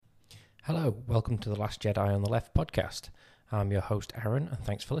Hello, welcome to the Last Jedi on the Left podcast. I'm your host Aaron, and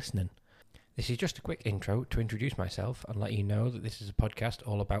thanks for listening. This is just a quick intro to introduce myself and let you know that this is a podcast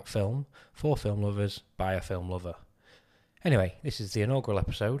all about film, for film lovers, by a film lover. Anyway, this is the inaugural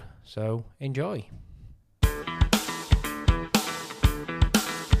episode, so enjoy.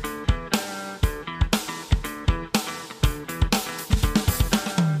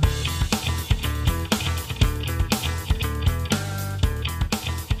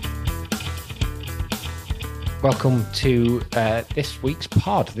 Welcome to this week's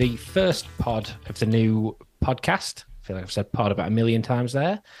pod, the first pod of the new podcast. I feel like I've said pod about a million times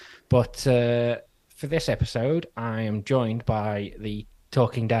there. But for this episode, I am joined by the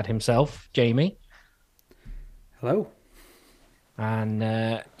talking dad himself, Jamie. Hello.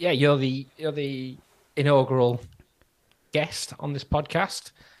 And you're the inaugural guest on this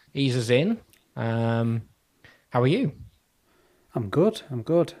podcast. Ease us in. How are you? I'm good.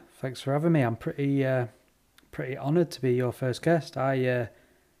 Thanks for having me. I'm pretty honoured to be your first guest. I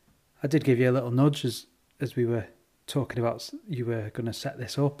did give you a little nudge as we were talking about you were going to set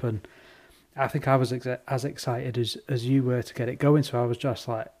this up, and I think I was as excited as you were to get it going. So I was just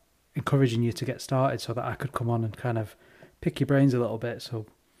like encouraging you to get started so that I could come on and kind of pick your brains a little bit. So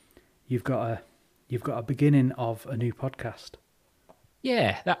you've got a beginning of a new podcast.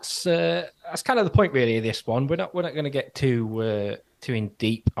 Yeah, that's kind of the point really of this one. We're not going to get too in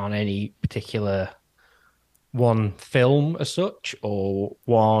deep on any particular one film as such or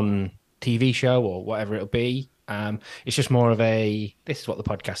one TV show or whatever it'll be. It's just more of this is what the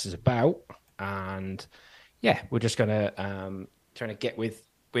podcast is about. And yeah, we're just going to trying to get with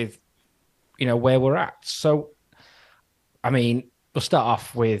where we're at. So, I mean, we'll start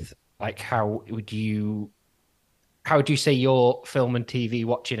off with like, how would you say your film and TV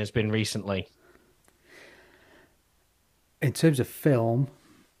watching has been recently? In terms of film,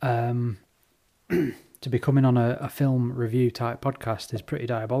 to be coming on a film review type podcast is pretty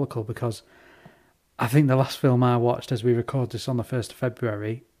diabolical, because I think the last film I watched as we record this on the 1st of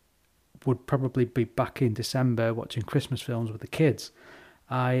February would probably be back in December watching Christmas films with the kids.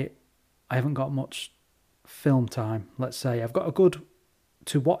 I haven't got much film time, let's say. I've got a good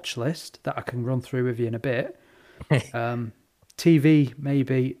to watch list that I can run through with you in a bit. TV,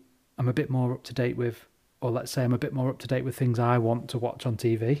 maybe I'm a bit more up to date with, or let's say I'm a bit more up to date with things I want to watch on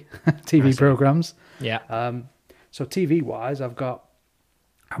TV, TV programs. Yeah. So TV wise, I'm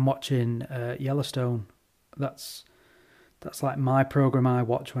watching Yellowstone. That's like my program I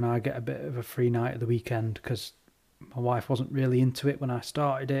watch when I get a bit of a free night at the weekend, because my wife wasn't really into it when I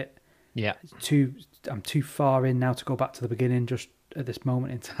started it. Yeah. I'm too far in now to go back to the beginning just at this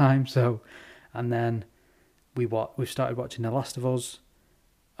moment in time. So, and then we've started watching The Last of Us.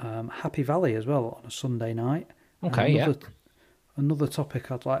 Happy Valley as well on a Sunday night. Okay, Another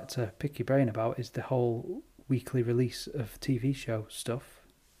topic I'd like to pick your brain about is the whole weekly release of TV show stuff.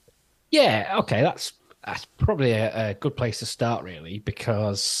 Yeah, okay, that's probably a good place to start, really,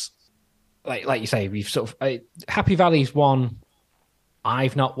 because like you say, we've sort of Happy Valley's one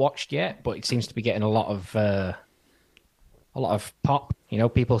I've not watched yet, but it seems to be getting a lot of pop.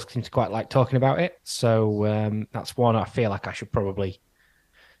 People seem to quite like talking about it, so that's one I feel like I should probably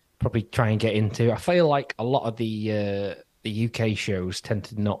try and get into. I feel like a lot of the UK shows tend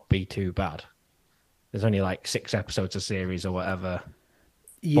to not be too bad. There's only like 6 episodes a series or whatever,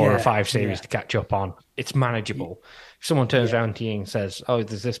 4 or 5 series to catch up on. It's manageable. If someone turns around to you and says, "Oh,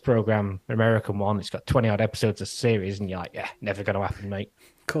 there's this program, American one, it's got 20 odd episodes a series," and you're like, "Yeah, never going to happen, mate."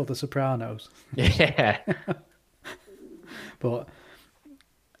 Called The Sopranos. Yeah. But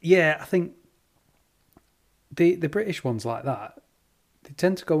yeah, I think the British ones like that, they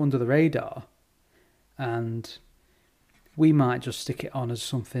tend to go under the radar, and we might just stick it on as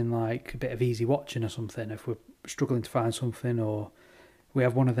something like a bit of easy watching or something if we're struggling to find something, or we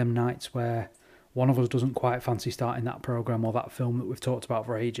have one of them nights where one of us doesn't quite fancy starting that program or that film that we've talked about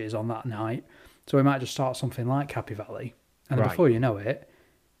for ages on that night. So we might just start something like Happy Valley, and then before you know it,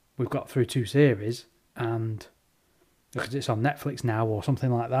 we've got through 2 series, and because it's on Netflix now or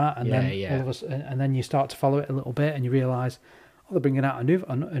something like that, and all of us, and then you start to follow it a little bit, and you realise, they're bringing out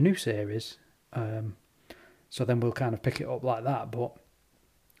a new series. So then we'll kind of pick it up like that. But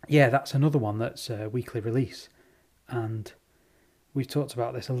yeah, that's another one that's a weekly release. And we've talked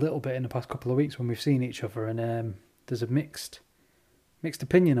about this a little bit in the past couple of weeks when we've seen each other, and there's a mixed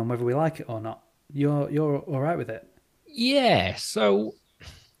opinion on whether we like it or not. You're all right with it? Yeah, so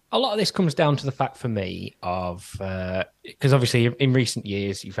a lot of this comes down to the fact for me of, because obviously in recent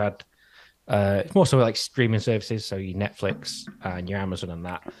years you've had It's more so like streaming services, so your Netflix and your Amazon and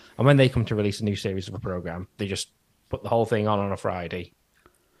that. And when they come to release a new series of a program, they just put the whole thing on a Friday.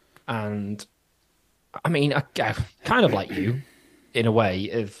 And I mean, I kind of like you in a way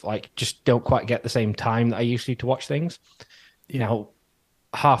of like just don't quite get the same time that I used to watch things. Yeah. Now,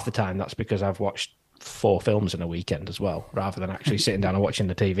 half the time that's because I've watched 4 films in a weekend as well, rather than actually sitting down and watching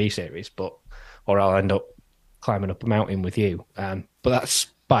the TV series. But or I'll end up climbing up a mountain with you. But that's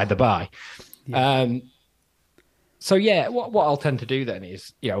by the by. Yeah. So yeah, what I'll tend to do then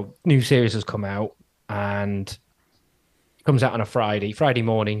is, new series has come out and it comes out on a Friday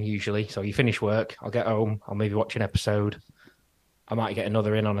morning usually. So you finish work, I'll get home, I'll maybe watch an episode. I might get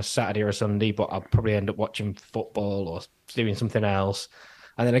another in on a Saturday or a Sunday, but I'll probably end up watching football or doing something else.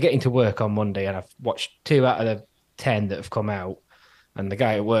 And then I get into work on Monday and I've watched 2 out of the 10 that have come out. And the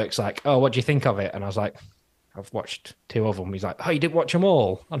guy at work's like, "Oh, what do you think of it?" And I was like, "I've watched 2 of them." He's like, "Oh, you didn't watch them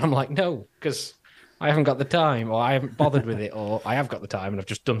all?" And I'm like, "No, because I haven't got the time, or I haven't bothered with it, or I have got the time and I've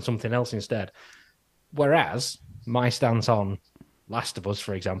just done something else instead." Whereas my stance on Last of Us,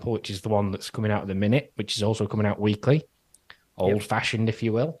 for example, which is the one that's coming out at the minute, which is also coming out weekly, old fashioned, if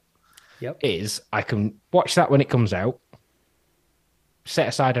you will, Yep. is I can watch that when it comes out, set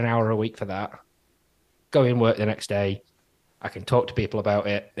aside an hour a week for that, go in work the next day. I can talk to people about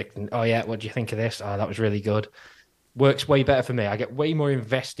it. They can, "Oh yeah, what do you think of this? Oh, that was really good." Works way better for me. I get way more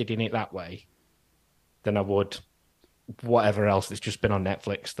invested in it that way than I would whatever else that's just been on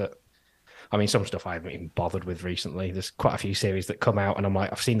Netflix. That, I mean, some stuff I haven't even bothered with recently. There's quite a few series that come out and I'm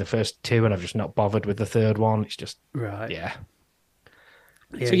like, I've seen the first 2 and I've just not bothered with the third one. It's just, Right. yeah.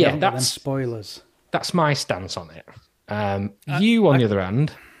 Yeah. So You yeah, haven't got them spoilers. that's my stance on it. You, on the other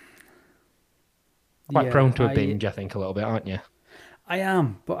hand, quite prone to a binge, I think, a little bit, aren't you? I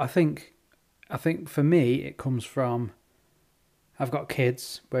am, but I think for me it comes from I've got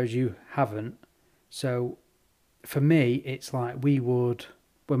kids, whereas you haven't. So for me, it's like we would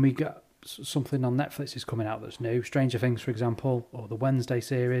when we got something on Netflix is coming out that's new, Stranger Things, for example, or the Wednesday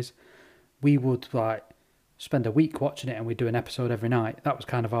series, we would like spend a week watching it and we'd do an episode every night. That was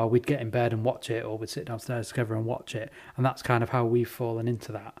kind of how we'd get in bed and watch it, or we'd sit downstairs together and watch it. And that's kind of how we've fallen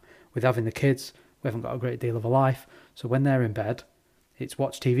into that. With having the kids, we haven't got a great deal of a life. So when they're in bed, it's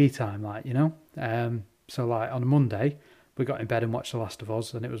watch TV time, So like on a Monday, we got in bed and watched The Last of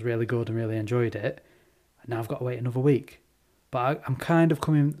Us and it was really good and really enjoyed it. And now I've got to wait another week. But I'm kind of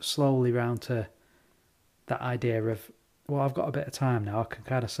coming slowly round to that idea of, well, I've got a bit of time now. I can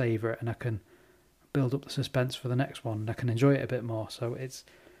kind of savour it and I can build up the suspense for the next one and I can enjoy it a bit more. So it's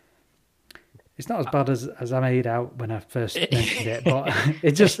not as bad as I made out when I first mentioned it, but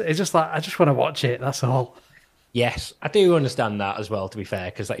it's just like I just want to watch it. That's all. Yes, I do understand that as well, to be fair,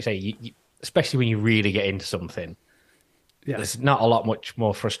 because like you say, you, especially when you really get into something, there's not a lot much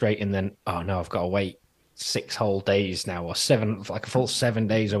more frustrating than, "Oh no, I've got to wait 6 whole days now, or 7, like a full 7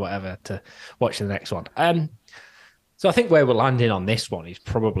 days or whatever to watch the next one." So I think where we're landing on this one is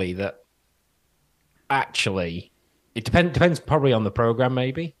probably that actually it depends probably on the program,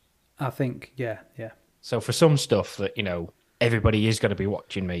 maybe. I think, yeah. So for some stuff that, everybody is going to be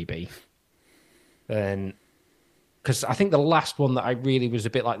watching, maybe, then, because I think the last one that I really was a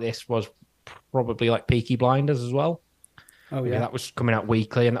bit like this was probably like Peaky Blinders as well. Oh yeah, that was coming out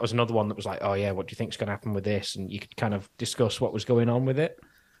weekly, and that was another one that was like, "Oh yeah, what do you think's going to happen with this?" And you could kind of discuss what was going on with it.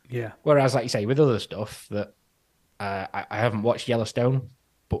 yeah, Whereas, like you say, with other stuff that I haven't watched Yellowstone,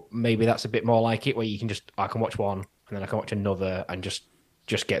 but maybe that's a bit more like it, where you can I can watch one and then I can watch another and just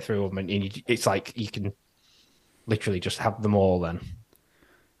get through them, and it's like you can literally just have them all then.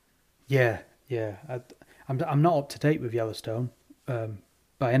 yeah. I'm not up to date with Yellowstone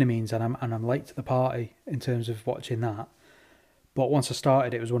by any means, and I'm late to the party in terms of watching that. But once I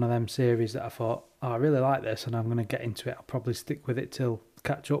started, it was one of them series that I thought, "Oh, I really like this, and I'm going to get into it. I'll probably stick with it till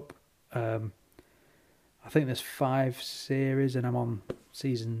catch up." I think there's 5 series, and I'm on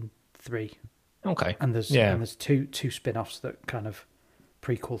season 3. Okay, And there's two spin-offs that kind of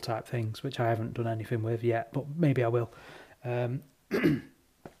prequel type things, which I haven't done anything with yet, but maybe I will. And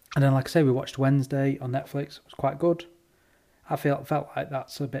then, like I say, we watched Wednesday on Netflix. It was quite good. I felt like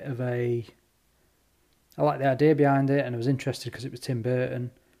that's a bit of a. I like the idea behind it, and I was interested because it was Tim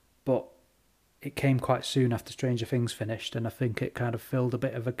Burton, but it came quite soon after Stranger Things finished, and I think it kind of filled a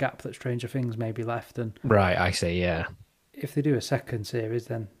bit of a gap that Stranger Things maybe left. And right, I see. Yeah, if they do a second series,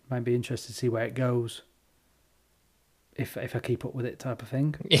 then might be interested to see where it goes. If I keep up with it, type of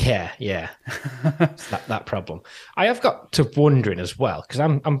thing. Yeah. It's that problem. I have got to wondering as well, because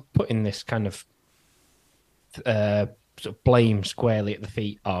I'm putting this kind of sort of blame squarely at the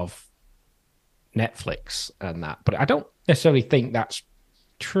feet of Netflix and that, but I don't necessarily think that's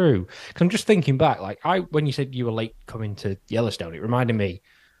true. Because I'm just thinking back, like when you said you were late coming to Yellowstone, it reminded me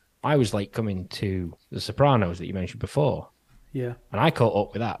I was late coming to The Sopranos that you mentioned before. Yeah. And I caught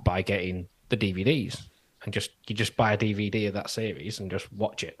up with that by getting the DVDs and you just buy a DVD of that series and just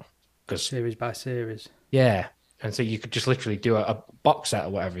watch it. Because Series by series. yeah, and so you could just literally do a box set or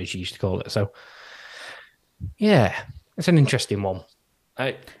whatever you used to call it. So yeah, it's an interesting one.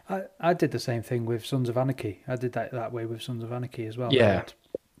 I did the same thing with Sons of Anarchy. I did that way with Sons of Anarchy as well. I Yeah, had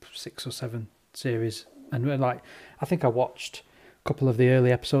 6 or 7 series, and like I think I watched a couple of the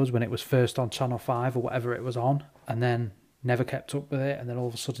early episodes when it was first on Channel 5 or whatever it was on, and then never kept up with it. And then all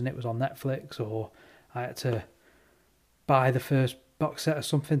of a sudden it was on Netflix, or I had to buy the first box set or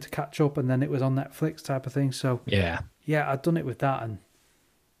something to catch up, and then it was on Netflix type of thing. So yeah, yeah, I'd done it with that, and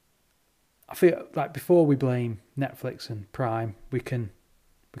I feel like before we blame Netflix and Prime, we can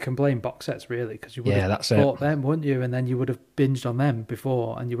blame box sets really, because you would have that's bought them, wouldn't you? And then you would have binged on them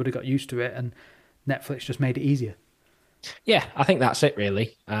before, and you would have got used to it. And Netflix just made it easier. Yeah, I think that's it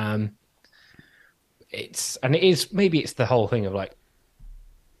really. Maybe it's the whole thing of like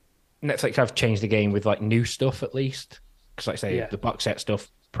Netflix have changed the game with like new stuff at least. Because like I say, the box set stuff,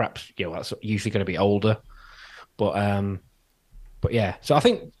 perhaps that's usually going to be older. But yeah. So I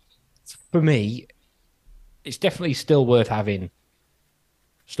think for me, it's definitely still worth having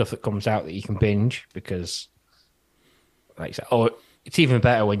stuff that comes out that you can binge, because like you said, it's even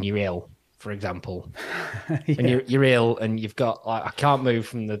better when you're ill, for example. Yeah. And you're ill and you've got like, I can't move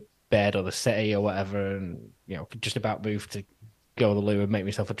from the bed or the settee or whatever, and could just about move to go to the loo and make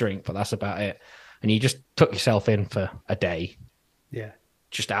myself a drink, but that's about it. And you just took yourself in for a day. Yeah.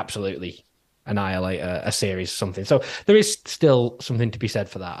 Just absolutely annihilate a series or something. So there is still something to be said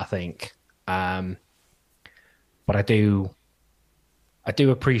for that, I think. But I do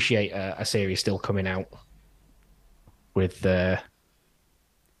appreciate a series still coming out with to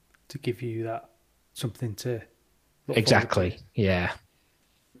give you that something to look exactly forward to. Yeah.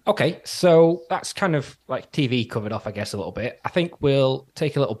 Okay, so that's kind of like TV covered off, I guess, a little bit. I think we'll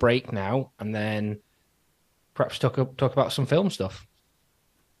take a little break now and then perhaps talk about some film stuff.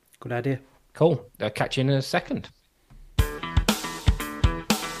 Good idea. Cool. I'll catch you in a second.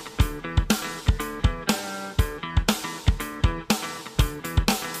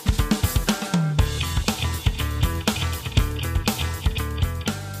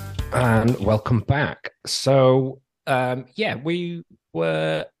 And welcome back. So, we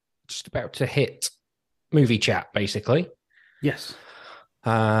were just about to hit movie chat, basically. Yes.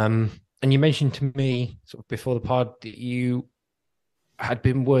 And you mentioned to me sort of before the pod that you had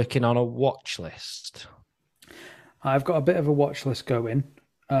been working on a watch list. I've got a bit of a watch list going.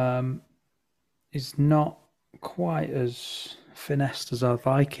 It's not quite as finessed as I'd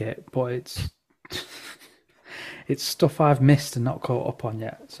like it, but it's it's stuff I've missed and not caught up on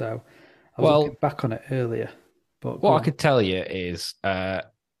yet. So I was looking back on it earlier. But what I could tell you is I've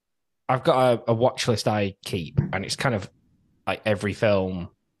got a watch list I keep, and it's kind of like every film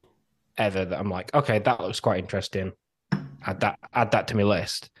ever that I'm like, okay, that looks quite interesting. Add that to my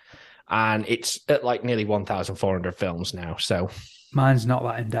list. And it's at like nearly 1,400 films now. So mine's not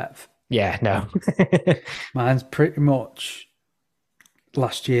that in depth. Yeah, no. Mine's pretty much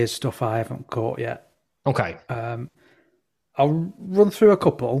last year's stuff I haven't caught yet. Okay. I'll run through a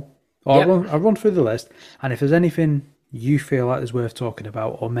couple. Or I'll run through the list, and if there's anything you feel like is worth talking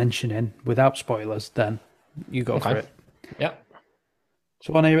about or mentioning without spoilers, then you go for it. Yeah.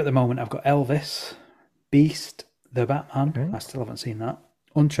 So on here at the moment, I've got Elvis, Beast, The Batman. Okay. I still haven't seen that.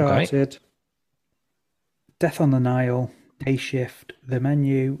 Uncharted, Death on the Nile, Day Shift, The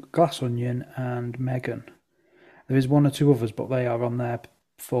Menu, Glass Onion, and Megan. There is one or two others, but they are on there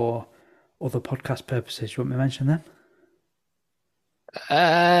for other podcast purposes. You want me to mention them?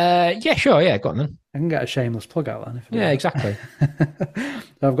 Yeah, sure. Yeah, go on then. I can get a shameless plug out then. Yeah, exactly. So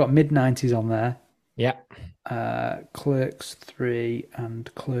I've got mid-90s on there. Yeah. Clerks 3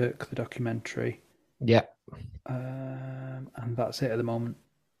 and Clerk the documentary. Yeah. And that's it at the moment.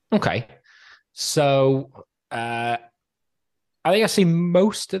 Okay. So I think I've seen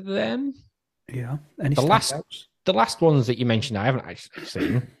most of them. Yeah. The last ones that you mentioned I haven't actually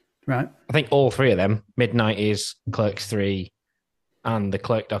seen. Right. I think all three of them, mid-90s, Clerks 3, and the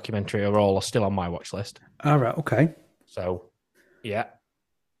Clerk documentary are all still on my watch list. All right. Okay. So, yeah.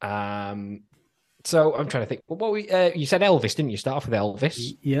 So I'm trying to think. What you said Elvis, didn't you? Start off with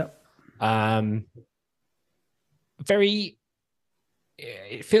Elvis. Yep.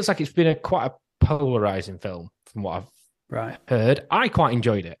 It feels like it's been quite a polarizing film from what I've heard. I quite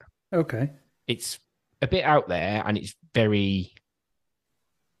enjoyed it. Okay. It's a bit out there and it's very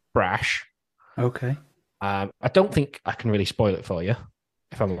brash. Okay. I don't think I can really spoil it for you,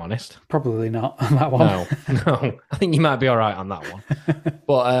 if I'm honest. Probably not on that one. No. I think you might be all right on that one.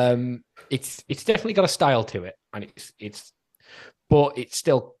 But it's definitely got a style to it, and it's but it's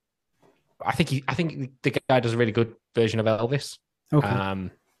still. I think the guy does a really good version of Elvis. Okay. I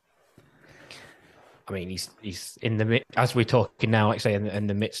mean, he's in the as we're talking now, like say, in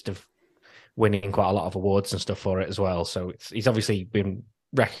the midst of winning quite a lot of awards and stuff for it as well. So he's obviously been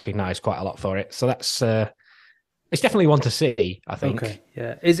recognised quite a lot for it. So that's it's definitely one to see, I think. Okay,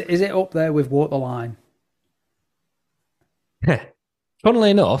 yeah. Is it up there with Walk the Line?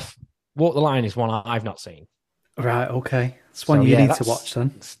 Funnily enough, Walk the Line is one I've not seen. Right, okay. It's one you need to watch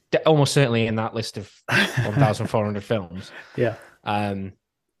then. It's almost certainly in that list of 1,400 films. Yeah. I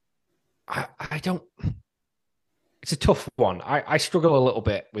don't. It's a tough one. I struggle a little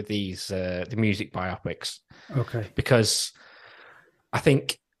bit with these the music biopics. Okay. Because I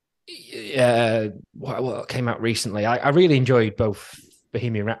think what came out recently, I really enjoyed both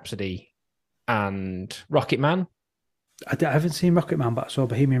Bohemian Rhapsody and Rocket Man. I haven't seen Rocket Man, but I saw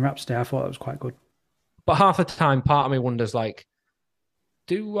Bohemian Rhapsody. I thought it was quite good. But half the time, part of me wonders, like,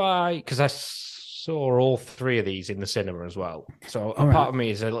 do I? Because I saw all three of these in the cinema as well. So a part of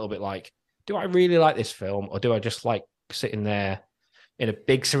me is a little bit like, do I really like this film, or do I just like sitting there in a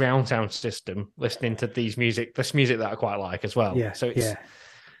big surround sound system listening to this music that I quite like as well? Yeah. So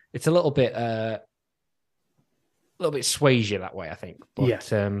it's a little bit sways you that way, I think. But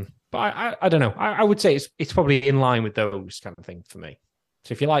but I don't know. I would say it's probably in line with those kind of things for me.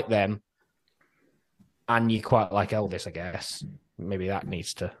 So if you like them and you quite like Elvis, I guess maybe that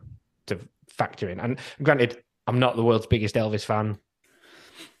needs to factor in. And granted, I'm not the world's biggest Elvis fan.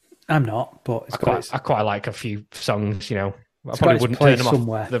 I'm not, but I quite like a few songs, you know. I probably wouldn't turn them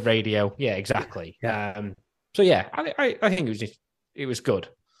off the radio. Yeah, exactly. Yeah. So yeah, I think it was good.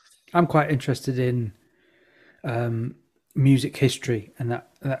 I'm quite interested in music history and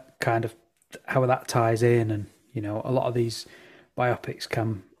that kind of how that ties in, and you know, a lot of these biopics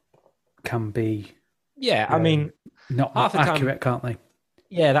can be I mean, not accurate, can't they?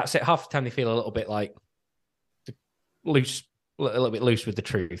 Yeah, that's it. Half the time they feel a little bit like loose, a little bit loose with the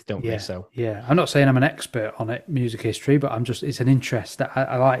truth, don't they? So yeah, I'm not saying I'm an expert on it, music history, but it's an interest that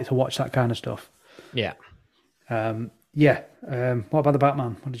I like to watch that kind of stuff. Yeah. What about the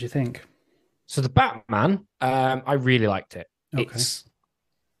Batman? What did you think? So the Batman, I really liked it. Okay. It's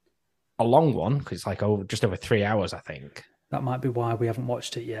a long one because it's like just over 3 hours, I think. That might be why we haven't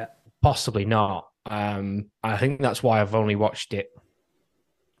watched it yet. Possibly not. I think that's why I've only watched it.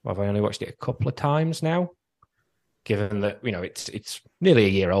 Well, I've only watched it a couple of times now, given that, you know, it's nearly a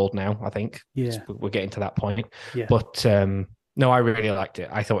year old now, I think. Yeah. We're getting to that point. Yeah. But no, I really liked it.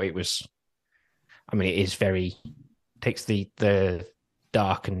 I thought it was, I mean, it is takes the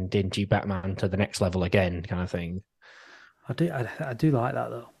dark and dingy Batman to the next level again, kind of thing. I do like that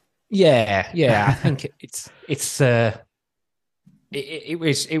though. Yeah. I think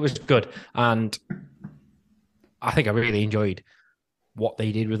it was good, and I think I really enjoyed what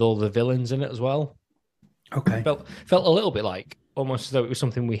they did with all the villains in it as well. Okay, felt a little bit like almost as though it was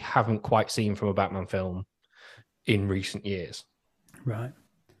something we haven't quite seen from a Batman film in recent years. Right,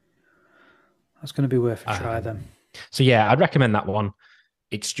 that's going to be worth a try then. So yeah, I'd recommend that one.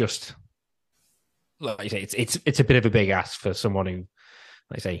 It's just, like you say, it's a bit of a big ask for someone who,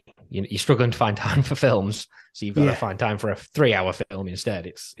 like I say, you're struggling to find time for films, so you've got to find time for a 3-hour film instead.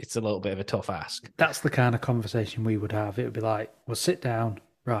 It's a little bit of a tough ask. That's the kind of conversation we would have. It would be like, we'll sit down,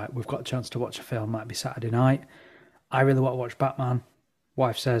 right, we've got a chance to watch a film, might be Saturday night. I really want to watch Batman.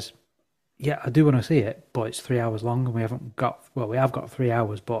 Wife says, yeah, I do want to see it, but it's 3 hours long and we have got 3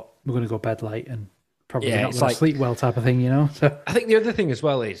 hours, but we're going to go bed late and probably not going to sleep well type of thing, you know? So I think the other thing as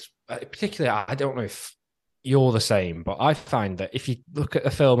well is, particularly, I don't know if you're the same, but I find that if you look at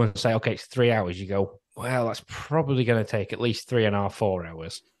a film and say, okay, it's 3 hours, you go, well, that's probably going to take at least 3.5, 4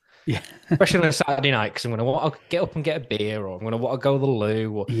 hours. Yeah. Especially on a Saturday night, because I'm going to want to get up and get a beer, or I'm going to want to go to the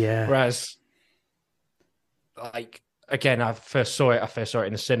loo. Whereas, like, again, I first saw it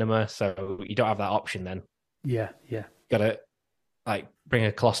in the cinema, so you don't have that option then. Yeah. Got to, like, bring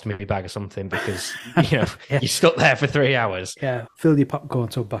a colostomy bag or something because, you know, you're stuck there for 3 hours. Yeah, fill your popcorn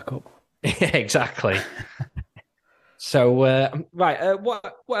tub back up. Yeah, exactly. So,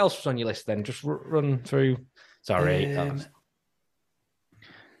 what else was on your list then? Just run through. Sorry,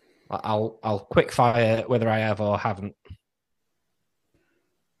 I'll quick fire whether I have or haven't.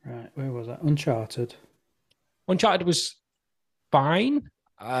 Right, where was that? Uncharted. Uncharted was fine.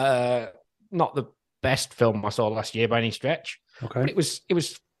 Not the best film I saw last year by any stretch. Okay, but it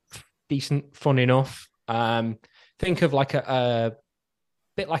was decent, fun enough. Think of like a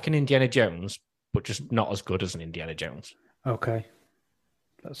bit like an Indiana Jones, but just not as good as an Indiana Jones. Okay,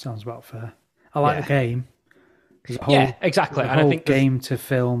 that sounds about fair. I like the game. Exactly. And I think game to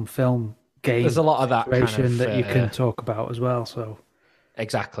film game. There's a lot of that kind of, that you can talk about as well. So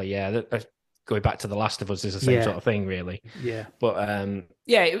exactly. Yeah, going back to The Last of Us is the same Yeah, sort of thing, really. yeah. But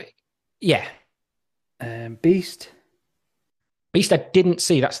yeah, yeah. Beast. Beast, I didn't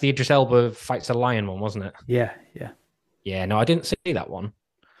see. That's the Idris Elba fights a lion one, wasn't it? Yeah, yeah. Yeah, no, I didn't see that one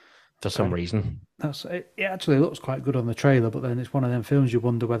for some Okay. reason. It actually looks quite good on the trailer, but then it's one of them films you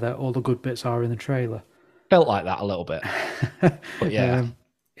wonder whether all the good bits are in the trailer. Felt like that a little bit, but yeah, um,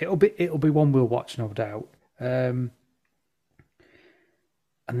 it'll be one we'll watch, no doubt. And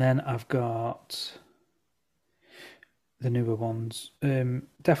then I've got the newer ones.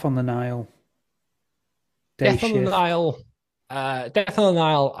 Death on the Nile, Day Death on the Shift. Nile. Death on the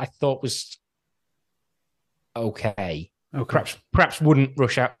Nile, I thought was okay. Okay. Perhaps wouldn't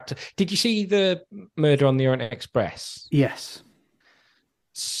rush out. Did you see the Murder on the Orient Express? Yes.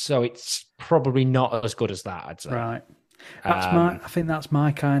 So it's probably not as good as that, I'd say. Right. Um, I think that's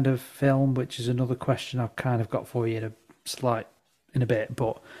my kind of film, which is another question I've kind of got for you in a bit.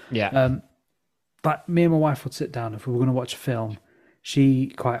 But yeah, like me and my wife would sit down if we were going to watch a film.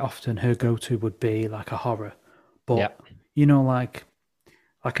 She quite often her go-to would be like a horror, yeah, but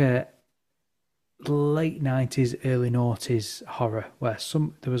like a late 90s, early noughties horror where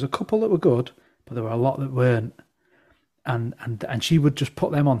there was a couple that were good, but there were a lot that weren't. And she would just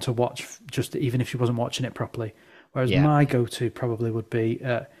put them on to watch, just even if she wasn't watching it properly. Whereas yeah. my go-to probably would be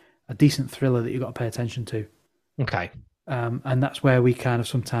a decent thriller that you've got to pay attention to. Okay. And that's where we kind of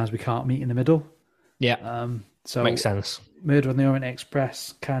sometimes we can't meet in the middle. Yeah, So makes sense. Murder on the Orient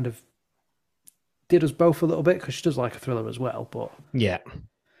Express kind of did us both a little bit because she does like a thriller as well. But Yeah,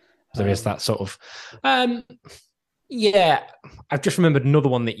 there is that sort of. Yeah, I've just remembered another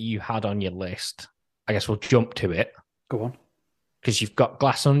one that you had on your list. I guess we'll jump to it go on. because you've got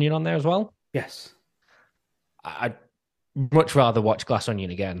Glass Onion on there as well. Yes. I'd much rather watch Glass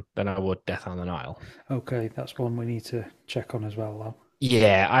Onion again than I would Death on the Nile. Okay, that's one we need to check on as well, though.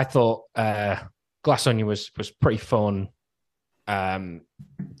 Yeah, I thought Glass Onion was pretty fun.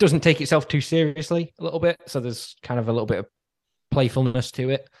 Doesn't take itself too seriously a little bit, so there's kind of a little bit of playfulness to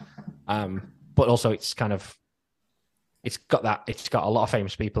it. But also it's got a lot of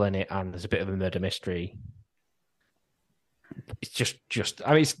famous people in it, and there's a bit of a murder mystery. It's just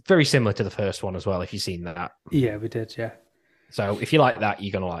I mean, it's very similar to the first one as well, if you've seen that. Yeah, we did, yeah. So if you like that,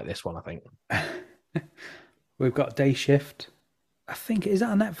 you're gonna like this one, I think. We've got Day Shift. I think, is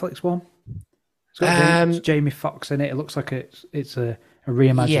that a Netflix one? It's got Jamie Foxx in it. It looks like it's a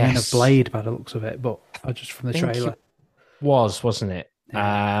reimagining of Blade by the looks of it, but just from the trailer. Wasn't it?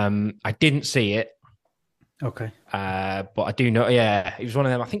 Yeah. I didn't see it. Okay. But I do know, yeah, it was one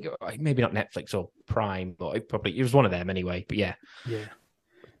of them. I think maybe not Netflix or Prime, but it was one of them anyway. But yeah. Yeah.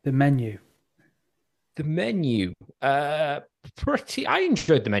 The Menu. I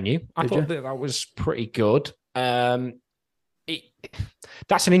enjoyed The Menu. I thought that was pretty good.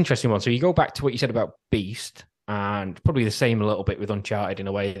 That's an interesting one. So you go back to what you said about Beast, and probably the same a little bit with Uncharted in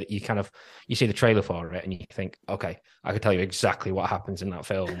a way that you see the trailer for it and you think, okay, I could tell you exactly what happens in that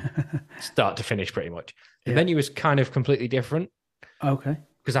film, start to finish, pretty much. The Menu was kind of completely different. Okay.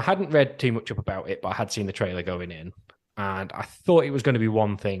 Because I hadn't read too much up about it, but I had seen the trailer going in, and I thought it was going to be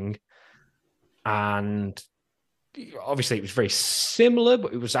one thing, and obviously it was very similar,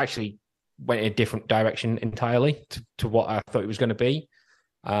 but it was actually went in a different direction entirely to what I thought it was going to be.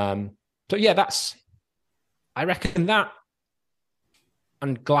 So yeah, I reckon that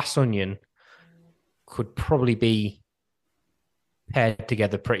and Glass Onion could probably be paired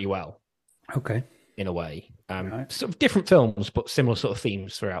together pretty well. Okay. In a way. Right. Sort of different films, but similar sort of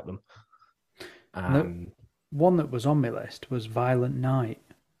themes throughout them. The one that was on my list was Violent Night.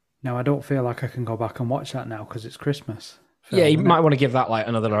 Now, I don't feel like I can go back and watch that now because it's Christmas. Yeah, you might want to give that like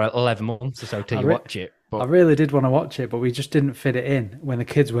another 11 months or so till you watch it. But I really did want to watch it, but we just didn't fit it in when the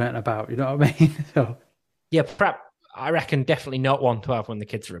kids weren't about. You know what I mean? So yeah, perhaps I reckon definitely not one to have when the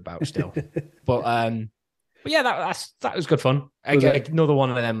kids are about still. But yeah, that was good fun. Another one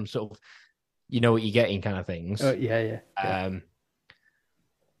of them sort of you know what you're getting kind of things. Yeah.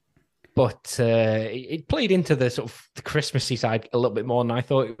 But it played into the sort of the Christmassy side a little bit more than I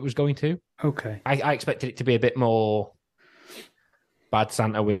thought it was going to. Okay. I expected it to be a bit more Bad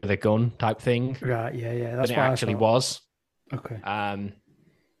Santa with a gun type thing. Right, yeah. That's what it actually was. Okay. It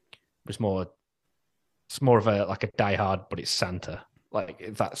was more. It's more of a like a Die Hard, but it's Santa. Like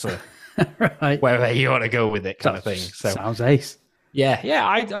if that's a right. wherever you want to go with it kind of thing. So sounds ace. Yeah.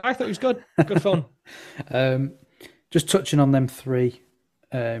 I thought it was good. Good fun. Just touching on them three,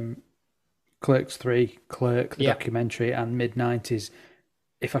 Clerks 3, Clerk, the documentary, and mid-90s.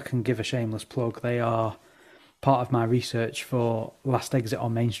 If I can give a shameless plug, they are part of my research for Last Exit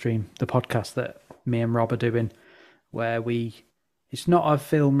on Mainstream, the podcast that me and Rob are doing, where we It's not a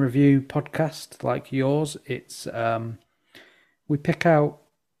film review podcast like yours. It's we pick out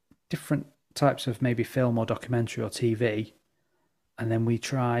different types of maybe film or documentary or TV, and then we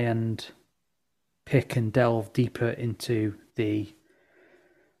try and pick and delve deeper into the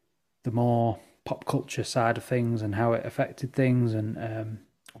more pop culture side of things and how it affected things and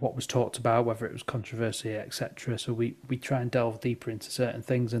what was talked about, whether it was controversy, etc. So we try and delve deeper into certain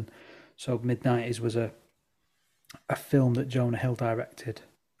things. And so Mid-90s was a film that Jonah Hill directed.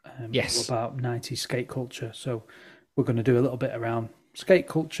 Yes. About 90s skate culture. So we're going to do a little bit around skate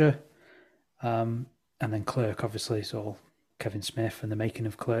culture. And then Clerk, obviously, it's all Kevin Smith and the making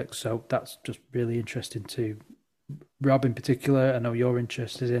of Clerk. So that's just really interesting to Rob in particular. I know you're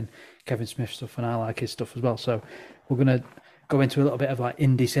interested in Kevin Smith stuff and I like his stuff as well. So we're going to go into a little bit of like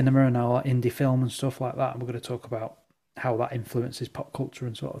indie cinema and our indie film and stuff like that. And we're going to talk about how that influences pop culture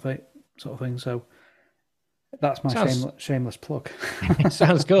and sort of thing. So that's my shameless plug.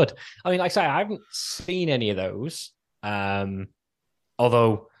 Sounds good. I mean, like I say, I haven't seen any of those.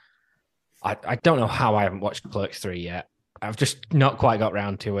 Although I don't know how I haven't watched Clerks 3 yet. I've just not quite got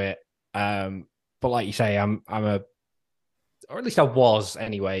round to it. But like you say, I'm a, or at least I was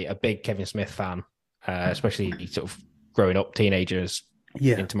anyway, a big Kevin Smith fan, especially sort of growing up, teenagers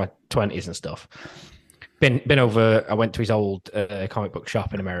into my 20s and stuff. Been over. I went to his old comic book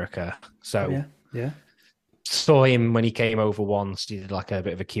shop in America, so saw him when he came over once. He did like a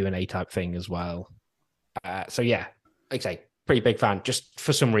bit of a Q&A type thing as well. So yeah, like I say, pretty big fan. Just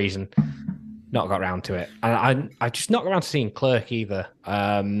for some reason, not got around to it, and I just not got around to seeing Clerk either.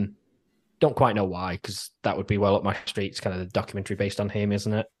 Don't quite know why, because that would be well up my street. It's kind of the documentary based on him,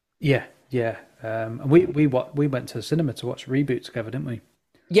 isn't it? Yeah. And we went to the cinema to watch Reboot together, didn't we?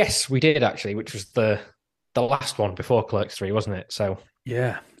 Yes, we did actually, which was the last one before Clerks 3, wasn't it? So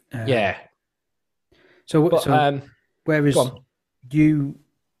yeah. So whereas you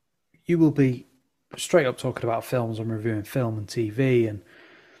will be straight up talking about films and reviewing film and TV and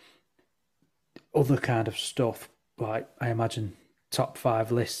other kind of stuff, like I imagine top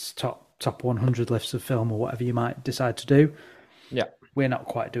 5 lists, top 100 lists of film or whatever you might decide to do. Yeah. We're not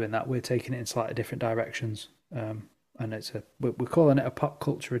quite doing that. We're taking it in slightly different directions. And we're calling it a pop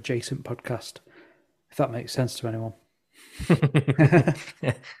culture adjacent podcast, if that makes sense to anyone.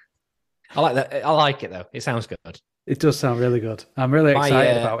 I like that. I like it though. It sounds good. It does sound really good. I'm really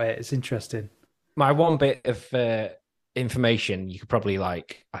excited about it. It's interesting. My one bit of information, you could probably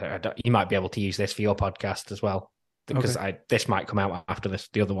you might be able to use this for your podcast as well, because this might come out after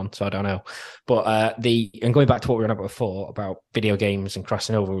the other one, so I don't know. But and going back to what we were on about before about video games and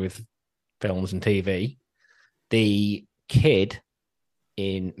crossing over with films and TV, the kid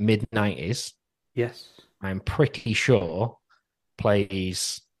in mid-90s, yes, I'm pretty sure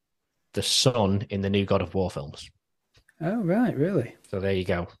plays the son in the new God of War films. Oh right, really? So there you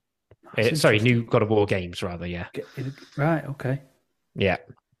go. Sorry, new God of War games, rather. Yeah. Right. Okay. Yeah.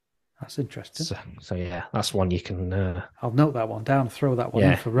 That's interesting. So yeah, that's one you can. I'll note that one down. Throw that one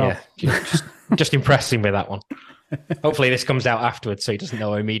in for Rob. Yeah. Just impress him with that one. Hopefully, this comes out afterwards, so he doesn't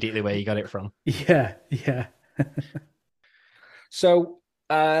know immediately where you got it from. Yeah. So,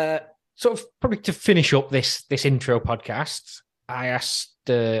 sort of probably to finish up this intro podcast, I asked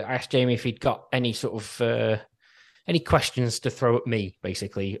Jamie if he'd got any sort of any questions to throw at me,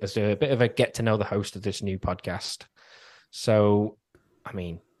 basically, as a bit of a get to know the host of this new podcast. So, I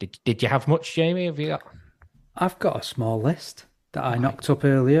mean, did you have much, Jamie? Have you got? I've got a small list that I knocked up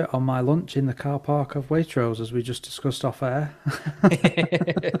earlier on my lunch in the car park of Waitrose, as we just discussed off air.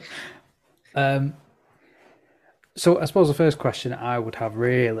 So I suppose the first question I would have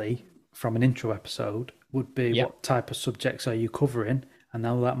really from an intro episode would be what type of subjects are you covering? And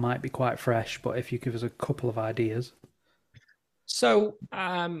now that might be quite fresh, but if you give us a couple of ideas. So,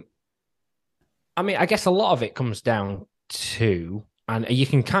 I mean, I guess a lot of it comes down to, and you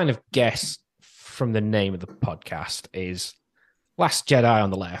can kind of guess from the name of the podcast, is Last Jedi on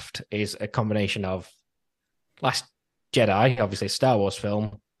the left is a combination of Last Jedi, obviously a Star Wars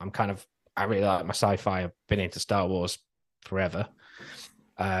film. I really like my sci-fi. I've been into Star Wars forever.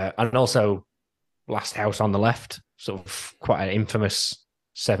 And also Last House on the Left, sort of quite an infamous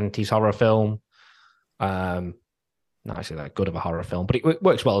 70s horror film. Not actually that good of a horror film, but it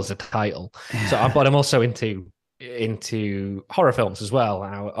works well as a title. But I'm also into horror films as well.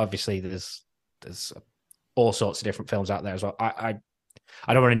 And obviously there's all sorts of different films out there as well. I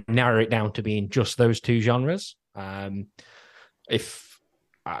don't want to narrow it down to being just those two genres. What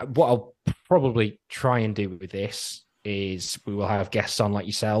I'll probably try and do with this is we will have guests on like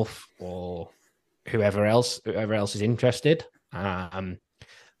yourself or whoever else is interested. And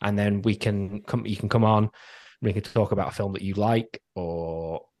then you can come on. we can talk about a film that you like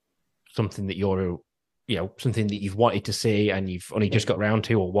or something that you're, something that you've wanted to see and you've only just got around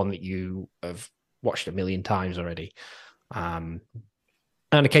to, or one that you have watched a million times already. And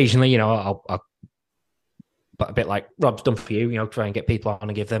occasionally, I'll but a bit like Rob's done for you, try and get people on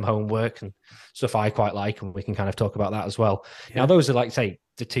and give them homework and stuff I quite like, and we can kind of talk about that as well. Yeah. Now, those are like, say,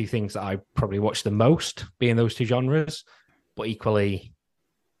 the two things that I probably watch the most, being those two genres. But equally,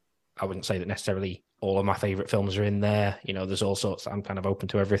 I wouldn't say that necessarily all of my favorite films are in there. There's all sorts. I'm kind of open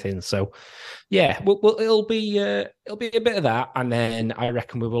to everything. So, yeah, it'll be a bit of that, and then I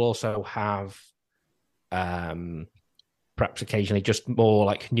reckon we will also have perhaps occasionally just more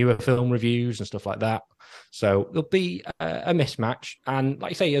like newer film reviews and stuff like that. So there'll be a mismatch, and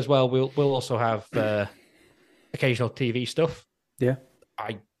like I say as well, we'll also have occasional TV stuff. Yeah,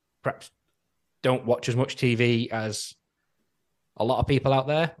 I perhaps don't watch as much TV as a lot of people out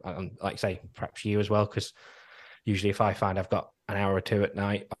there, and like I say, perhaps you as well, because usually if I find I've got an hour or two at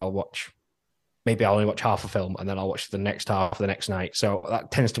night, I'll only watch half a film, and then I'll watch the next half the next night. So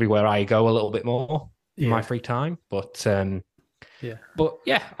that tends to be where I go a little bit more in my free time. But yeah,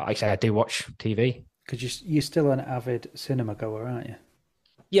 like I say, I do watch TV. Because you're still an avid cinema goer, aren't you?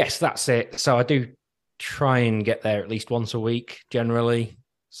 Yes, that's it. So I do try and get there at least once a week, generally.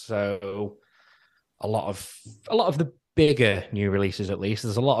 So a lot of the bigger new releases, at least,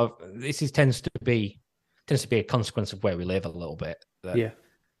 there's a lot of tends to be a consequence of where we live a little bit. Yeah,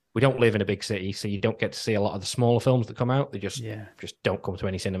 we don't live in a big city, so you don't get to see a lot of the smaller films that come out. They just don't come to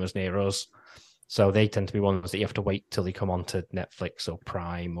any cinemas near us. So they tend to be ones that you have to wait till they come onto Netflix or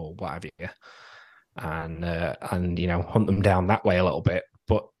Prime or whatever. And hunt them down that way a little bit.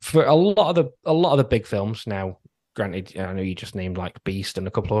 But for a lot of the big films now, granted, I know you just named like Beast and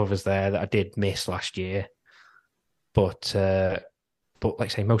a couple of others there that I did miss last year, but like I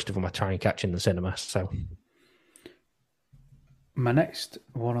say, most of them I try and catch in the cinema. So my next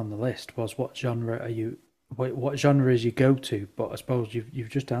one on the list was what genre is your go-to? But I suppose you've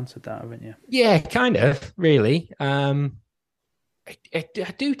just answered that, haven't you? Yeah, kind of, really. I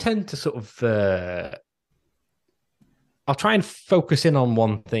do tend to sort of I'll try and focus in on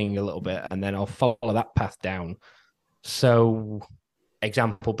one thing a little bit, and then I'll follow that path down. So,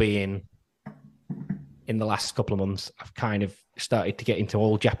 example being, in the last couple of months, I've kind of started to get into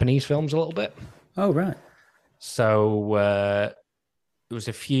all Japanese films a little bit. Oh, right. So there was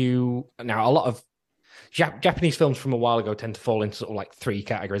a few. Now, a lot of Japanese films from a while ago tend to fall into sort of like three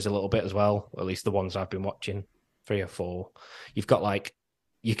categories a little bit as well, or at least the ones I've been watching. 3 or 4. You've got like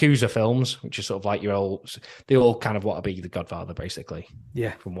Yakuza films, which is sort of like they all kind of want to be the Godfather, basically.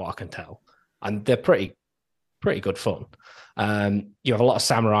 Yeah. From what I can tell. And they're pretty good fun. You have a lot of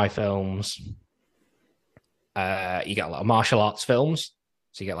samurai films. You get a lot of martial arts films.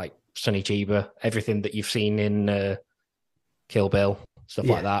 So you get like Sonny Chiba, everything that you've seen in Kill Bill, stuff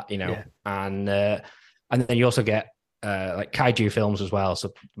like that, And then you also get like kaiju films as well.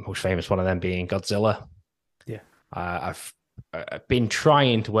 So the most famous one of them being Godzilla. Yeah. I've been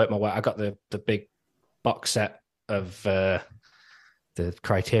trying to work my way. I got the big box set of the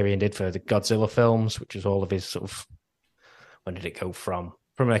Criterion did for the Godzilla films, which is all of his sort of, when did it go from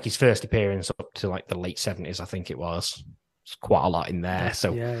like his first appearance up to like the late 70s, I think it was. It's quite a lot in there.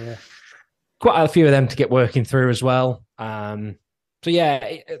 So quite a few of them to get working through as well. So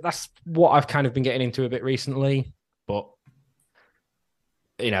yeah, that's what I've kind of been getting into a bit recently. But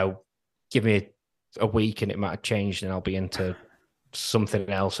give me a week and it might have changed, and I'll be into something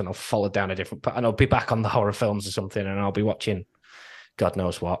else, and I'll follow down a different path, and I'll be back on the horror films or something, and I'll be watching God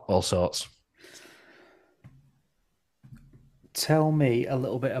knows what, all sorts. Tell me a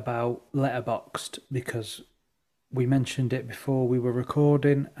little bit about Letterboxd, because we mentioned it before we were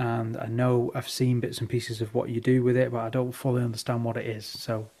recording, and I know I've seen bits and pieces of what you do with it, but I don't fully understand what it is.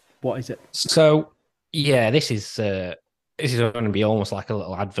 So what is it? So yeah, this is going to be almost like a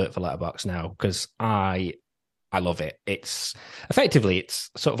little advert for Letterboxd now, because I love it. It's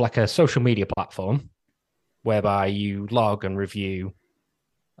sort of like a social media platform whereby you log and review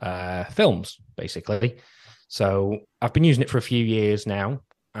films, basically. So I've been using it for a few years now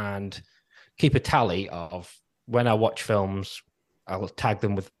and keep a tally of when I watch films. I'll tag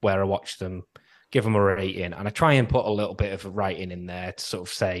them with where I watch them, give them a rating, and I try and put a little bit of a writing in there to sort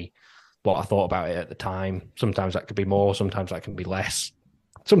of say what I thought about it at the time. Sometimes that could be more, sometimes that can be less.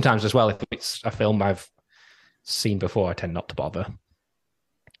 Sometimes as well, if it's a film I've seen before, I tend not to bother.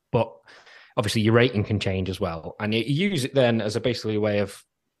 But obviously your rating can change as well. And you use it then as basically a way of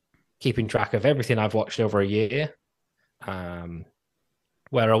keeping track of everything I've watched over a year,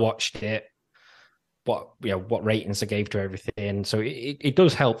 where I watched it, what ratings I gave to everything. So it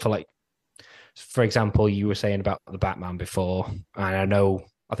does help for like For example, you were saying about the Batman before, and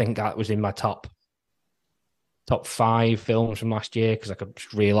I think that was in my top 5 films from last year because I could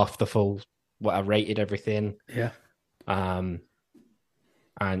just reel off the full what I rated everything. Yeah. And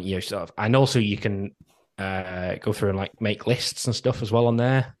and also you can go through and like make lists and stuff as well on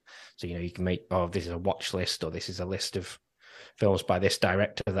there. So you can make, oh, this is a watch list, or this is a list of films by this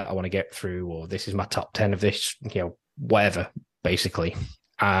director that I want to get through, or this is my top 10 of this, whatever, basically.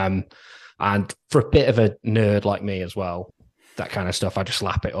 And for a bit of a nerd like me as well, that kind of stuff, I just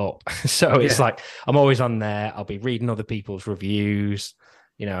lap it up. So it's like I'm always on there. I'll be reading other people's reviews,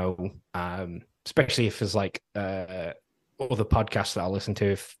 especially if there's like other podcasts that I'll listen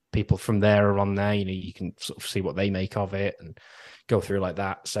to. If people from there are on there, you can sort of see what they make of it and go through like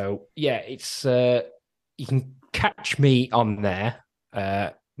that. So yeah, it's you can catch me on there.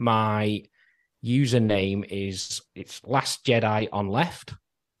 My username it's Last Jedi on Left.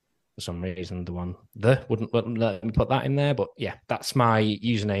 For some reason, wouldn't let me put that in there, but yeah, that's my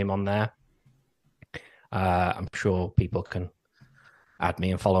username on there. I'm sure people can add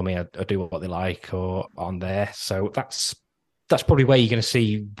me and follow me or do what they like or on there. So that's probably where you're going to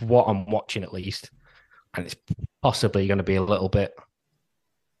see what I'm watching at least, and it's possibly going to be a little bit,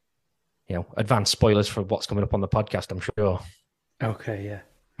 advanced spoilers for what's coming up on the podcast, I'm sure. Okay, yeah.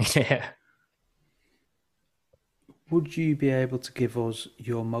 Yeah. Would you be able to give us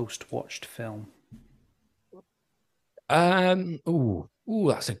your most watched film? That's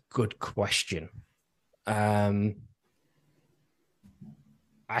a good question. I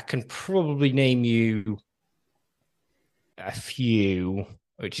can probably name you a few,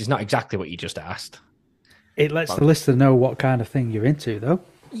 which is not exactly what you just asked. It lets the listener know what kind of thing you're into, though.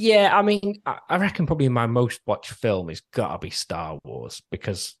 Yeah, I mean, I reckon probably my most watched film has got to be Star Wars,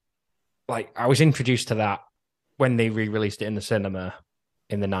 because, like, I was introduced to that when they re-released it in the cinema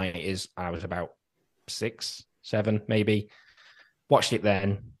in the 90s. I was about 6, 7, maybe. Watched it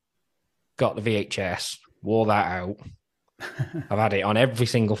then, got the VHS, wore that out. I've had it on every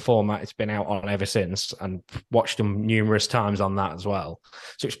single format it's been out on ever since, and watched them numerous times on that as well.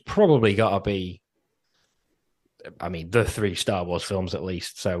 So it's probably got to be, I mean, the 3 Star Wars films at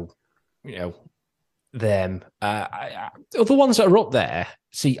least. So, them. The ones that are up there,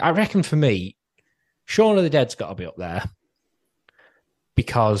 see, I reckon for me, Shaun of the Dead's got to be up there,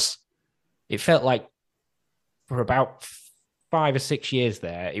 because it felt like for about 5 or 6 years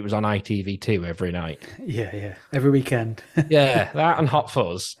there, it was on ITV2 every night. Yeah. Every weekend. Yeah, that and Hot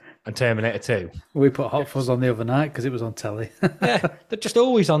Fuzz and Terminator 2. We put Hot Fuzz on the other night because it was on telly. Yeah, they're just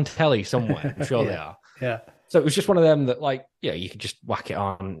always on telly somewhere. I'm sure they are. Yeah. So it was just one of them that, like, you could just whack it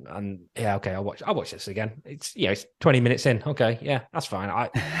on and, okay, I'll watch this again. It's 20 minutes in. Okay, yeah, that's fine.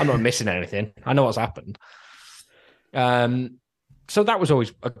 I'm not missing anything. I know what's happened. So that was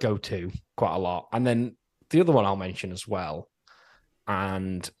always a go-to quite a lot. And then the other one I'll mention as well,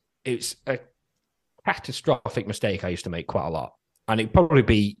 and it's a catastrophic mistake I used to make quite a lot. And it'd probably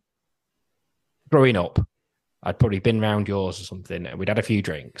be growing up. I'd probably been round yours or something, and we'd had a few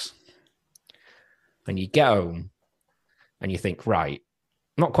drinks. And you get home and you think, right,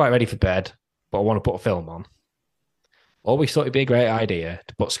 I'm not quite ready for bed, but I want to put a film on. Always thought it'd be a great idea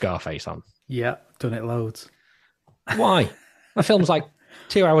to put Scarface on. Yeah, done it loads. Why? The film's like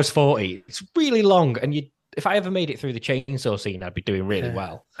 2 hours 40. It's really long, and if I ever made it through the chainsaw scene, I'd be doing really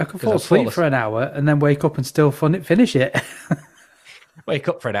well. I could fall asleep for an hour and then wake up and still finish it. Wake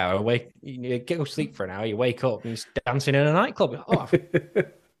up for an hour, go sleep for an hour, you wake up and you're dancing in a nightclub. Oh,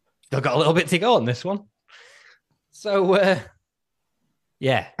 I've got a little bit to go on this one. So,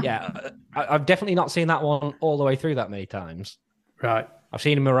 yeah. I've definitely not seen that one all the way through that many times. Right. I've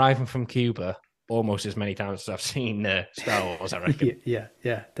seen him arriving from Cuba almost as many times as I've seen Star Wars, I reckon. Yeah,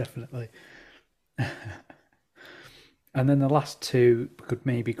 definitely. And then the last 2 could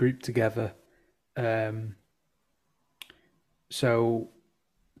maybe group together. So,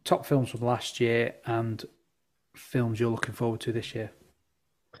 top films from last year and films you're looking forward to this year.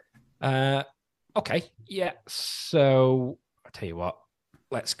 Okay, yeah. So I'll tell you what.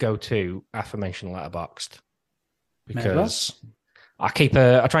 Let's go to aforementioned Letterboxd, because I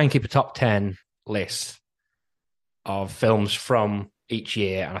try and keep a top 10 list of films from each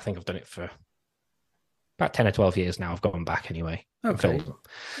year, and I think I've done it for about 10 or 12 years now. I've gone back anyway. Okay.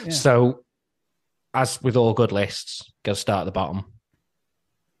 Yeah. So, as with all good lists, got to start at the bottom.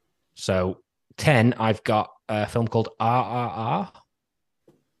 So, 10, I've got a film called RRR.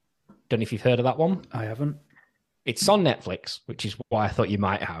 Don't know if you've heard of that one. I haven't. It's on Netflix, which is why I thought you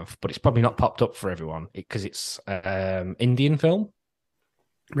might have, but it's probably not popped up for everyone because it's Indian film.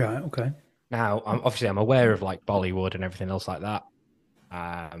 Right, okay. Now, I'm aware of like Bollywood and everything else like that.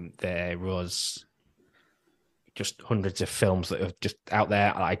 There was just hundreds of films that are just out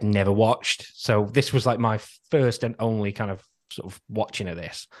there I'd never watched. So this was like my first and only kind of sort of watching of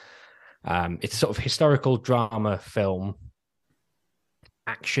this. It's sort of historical drama film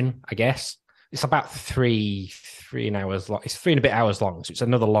action, I guess. It's about three and hours long. It's 3.5 hours long, so it's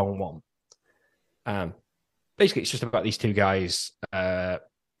another long one. Basically, it's just about these two guys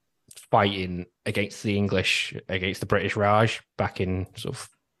fighting against the English, against the British Raj back in sort of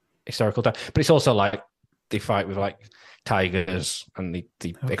historical time. But it's also like they fight with like tigers and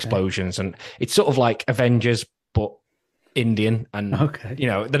the explosions, and it's sort of like Avengers but Indian. And you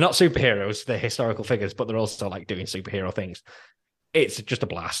know, they're not superheroes; they're historical figures, but they're also like doing superhero things. It's just a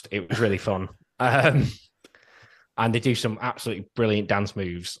blast. It was really fun. And they do some absolutely brilliant dance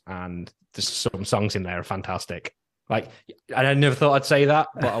moves, and there's some songs in there are fantastic. Like, and I never thought I'd say that,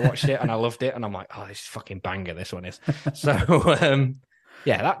 but I watched it and I loved it, and I'm like, oh, this is fucking banger. This one is. So,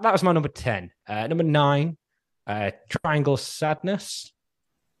 yeah, that was my number 10. Number 9, Triangle Sadness,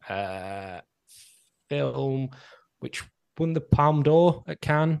 film which won the Palme d'Or at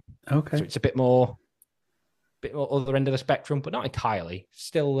Cannes. Okay, so it's a bit more other end of the spectrum, but not entirely.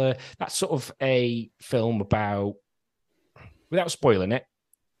 Still, that's sort of a film about, without spoiling it,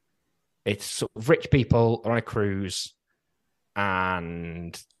 it's sort of rich people are on a cruise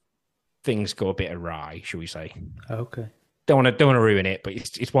and things go a bit awry, shall we say. Okay. Don't want to ruin it, but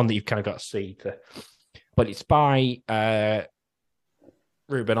it's one that you've kind of got to see. But it's by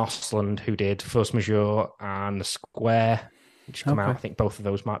Ruben Östlund, who did Force Majeure and The Square, which come out. I think both of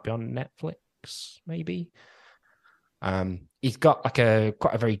those might be on Netflix, maybe. He's got like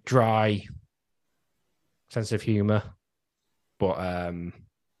quite a very dry sense of humor, but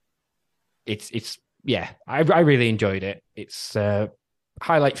it's I really enjoyed it. It's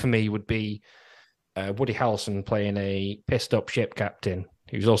highlight for me would be Woody Harrelson playing a pissed up ship captain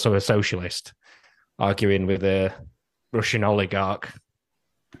who's also a socialist, arguing with a Russian oligarch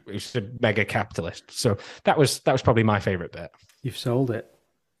who's a mega capitalist. So that was probably my favorite bit. You've sold it.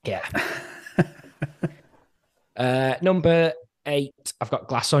 Yeah. Number 8, I've got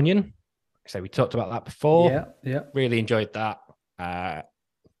Glass Onion. So we talked about that before. Yeah. Really enjoyed that.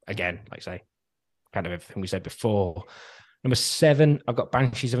 Again, like I say, kind of everything we said before. Number 7, I've got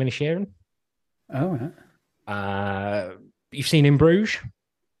Banshees of Inisherin. Oh, right. You've seen In Bruges?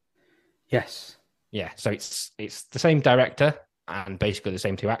 Yes. Yeah, so it's the same director and basically the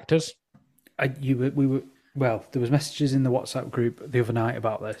same two actors. There was messages in the WhatsApp group the other night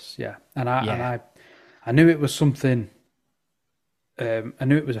about this, and I knew it was something. I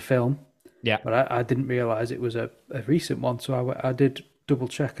knew it was a film, but I didn't realize it was a recent one. So I did double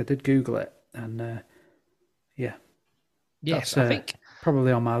check. I did Google it, and yes, I think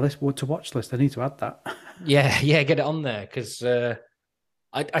probably on my list to watch list. I need to add that. yeah, get it on there because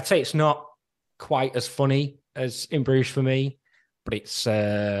I'd say it's not quite as funny as In Bruges for me, but it's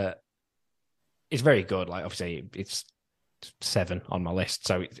very good. Like obviously, it's 7 on my list,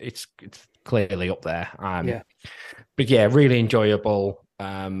 so it's clearly up there. But yeah, really enjoyable.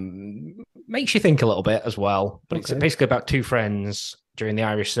 Makes you think a little bit as well. But it's basically about two friends during the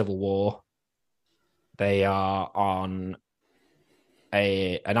Irish Civil War. They are on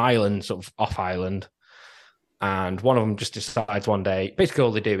an island, sort of off island, and one of them just decides one day. Basically,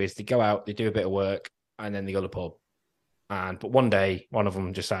 all they do is they go out, they do a bit of work, and then they go to the pub. But one day, one of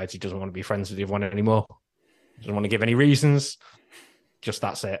them decides he doesn't want to be friends with the other one anymore. Doesn't want to give any reasons. Just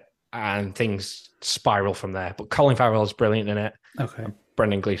that's it. And things spiral from there. But Colin Farrell is brilliant in it. Okay.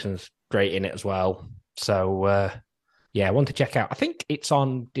 Brendan Gleeson's great in it as well. So, I want to check out. I think it's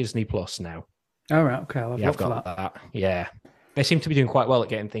on Disney Plus now. All right. Okay. I've got that. Yeah. They seem to be doing quite well at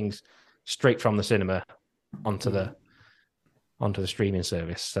getting things straight from the cinema onto the streaming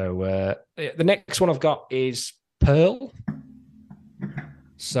service. So, the next one I've got is Pearl.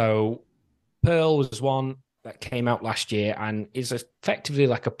 So, Pearl was one that came out last year and is effectively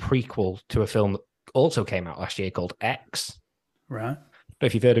like a prequel to a film that also came out last year called X. Right. I don't know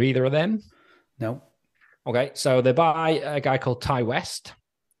if you've heard of either of them. No. Okay, so they're by a guy called Ty West,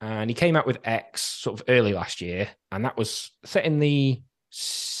 and he came out with X sort of early last year, and that was set in the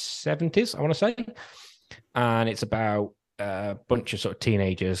 70s, I want to say. And it's about a bunch of sort of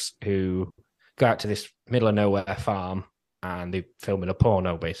teenagers who go out to this middle of nowhere farm and they film in a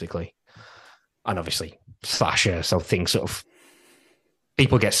porno, basically. And obviously, slasher, so things sort of,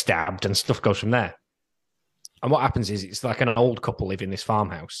 people get stabbed and stuff goes from there. And what happens is it's like an old couple live in this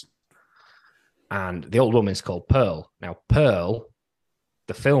farmhouse. And the old woman's called Pearl. Now, Pearl,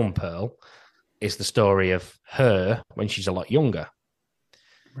 the film Pearl, is the story of her when she's a lot younger.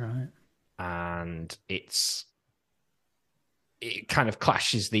 Right. And it's it kind of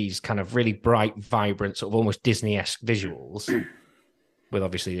clashes these kind of really bright, vibrant, sort of almost Disney-esque visuals with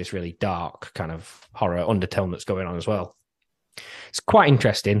obviously this really dark kind of horror undertone that's going on as well. It's quite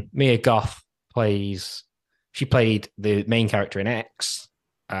interesting. Mia Goth she played the main character in X,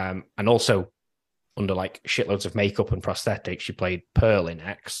 and also under like shitloads of makeup and prosthetics, she played Pearl in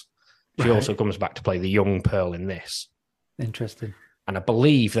X. She also comes back to play the young Pearl in this. Interesting. And I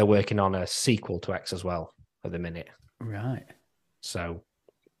believe they're working on a sequel to X as well at the minute. Right. So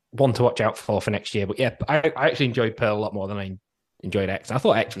one to watch out for next year. But yeah, I actually enjoyed Pearl a lot more than I enjoyed X. I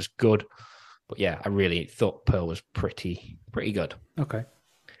thought X was good, but yeah, I really thought Pearl was pretty good. Okay.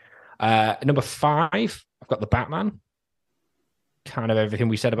 Number 5, I've got the Batman. Kind of everything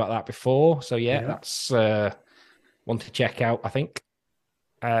we said about that before. So yeah. That's one to check out, I think.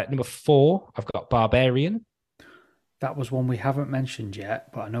 Number 4, I've got Barbarian. That was one we haven't mentioned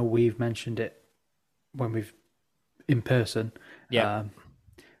yet, but I know we've mentioned it when we've in person. Yeah.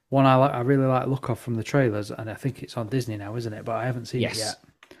 One I really like look of from the trailers, and I think it's on Disney now, isn't it? But I haven't seen it yet.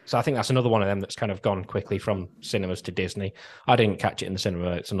 So I think that's another one of them that's kind of gone quickly from cinemas to Disney. I didn't catch it in the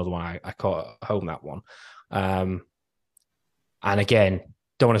cinema. It's another one I caught at home, that one. And again,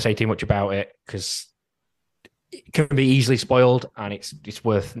 don't want to say too much about it because it can be easily spoiled, and it's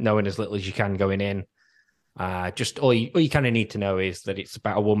worth knowing as little as you can going in. Just all you kind of need to know is that it's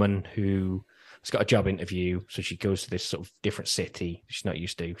about a woman who has got a job interview. So she goes to this sort of different city she's not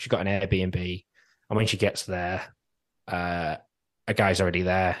used to. She's got an Airbnb. And when she gets there, a guy's already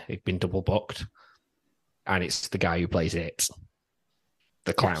there. He'd been double booked. And it's the guy who plays it,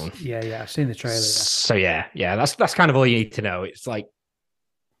 the clown. Yes. Yeah. I've seen the trailer. So yeah. That's kind of all you need to know. It's like,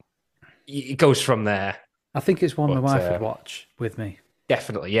 it goes from there. I think it's one my wife would watch with me.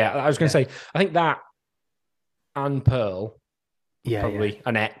 Definitely, yeah. I was going to say, I think that and Pearl, probably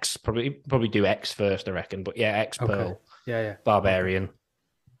an X, probably do X first, I reckon. But yeah, X, Pearl, Barbarian,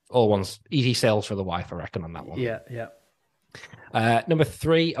 all ones easy sales for the wife, I reckon, on that one. Yeah. Number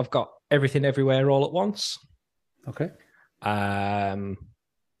 3, I've got Everything Everywhere All at Once. Okay.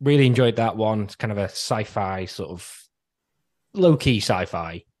 Really enjoyed that one. It's kind of a sci-fi sort of low-key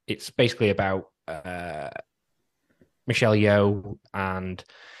sci-fi. It's basically about Michelle Yeoh and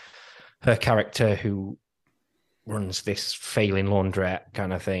her character who runs this failing laundrette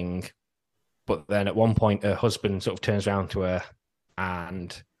kind of thing. But then at one point, her husband sort of turns around to her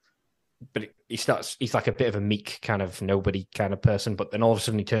he's like a bit of a meek kind of nobody kind of person. But then all of a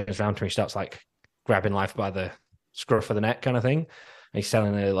sudden he turns around to her and he starts like grabbing life by the scruff of the neck kind of thing. And he's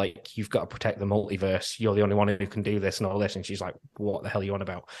telling her, like, you've got to protect the multiverse. You're the only one who can do this and all this. And she's like, what the hell are you on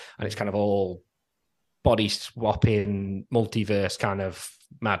about? And it's kind of all body swapping, multiverse kind of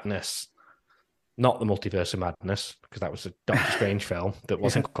madness. Not the Multiverse of Madness, because that was a Doctor Strange film that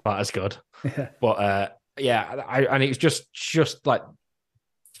wasn't quite as good. Yeah. But and it was just like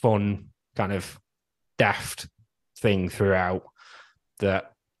fun, kind of daft thing throughout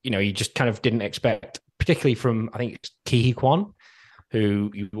that, you just kind of didn't expect, particularly from, I think it's Ke Huy Quan,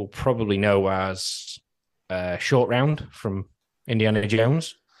 who you will probably know as Short Round from Indiana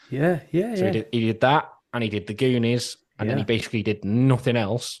Jones. Yeah. So he did that, and he did The Goonies, and then he basically did nothing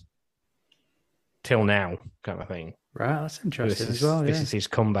else till now, kind of thing. Right, that's interesting as well. This is his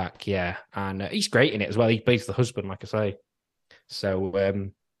comeback, and he's great in it as well. He plays the husband, like I say. So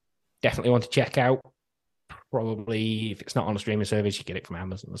definitely want to check out. Probably if it's not on a streaming service, you get it from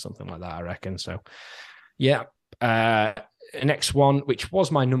Amazon or something like that, I reckon. So yeah. Next one, which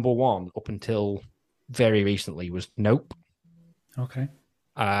was my number 1 up until very recently, was Nope. Okay.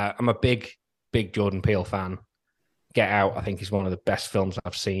 I'm a big Jordan Peele fan. Get Out, I think, is one of the best films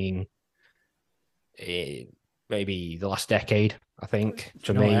I've seen maybe the last decade, I think.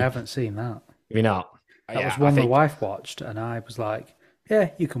 For me, I haven't seen that. Maybe not. That was one my wife watched, and I was like, yeah,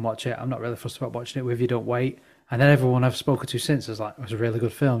 you can watch it. I'm not really fussed about watching it with you. Don't wait. And then everyone I've spoken to since is like, it was a really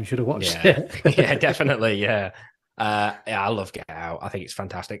good film. You should have watched it. Yeah, definitely. Yeah. I love Get Out. I think it's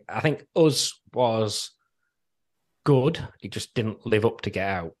fantastic. I think Us was good. It just didn't live up to Get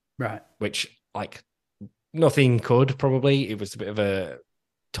Out. Right. Which, like, nothing could, probably. It was a bit of a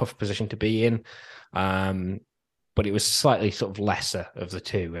tough position to be in. But it was slightly sort of lesser of the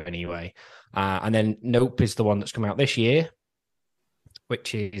two anyway. And then Nope is the one that's come out this year,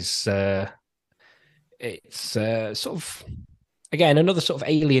 which is it's sort of, again, another sort of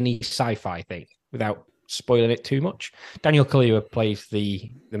alien-y sci-fi thing without spoiling it too much. Daniel Kaluuya plays the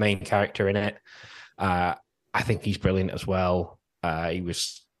main character in it. I think he's brilliant as well.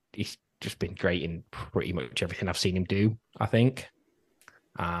 He's just been great in pretty much everything I've seen him do, I think.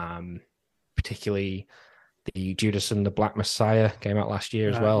 Particularly the Judas and the Black Messiah came out last year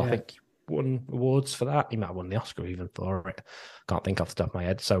as well. Yeah. I think won awards for that. He might have won the Oscar even for it. Can't think off the top of my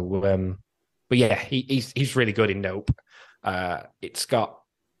head. So, but yeah, he's really good in Nope. It's got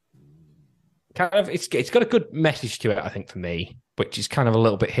it's got a good message to it, I think, for me, which is kind of a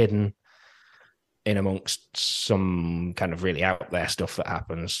little bit hidden in amongst some kind of really out there stuff that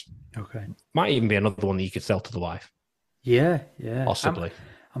happens. Okay. Might even be another one that you could sell to the wife. Yeah, yeah. Possibly.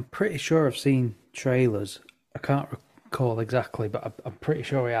 I'm pretty sure I've seen trailers. I can't recall exactly, but I'm pretty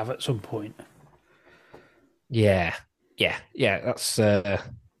sure we have at some point. Yeah. That's that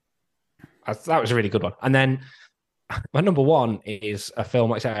was a really good one. And then my number one is a film.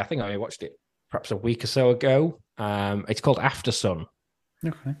 Like I say, I think I watched it perhaps a week or so ago. It's called Aftersun.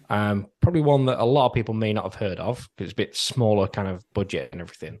 Okay. Probably one that a lot of people may not have heard of because it's a bit smaller kind of budget and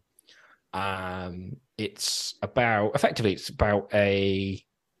everything. It's about a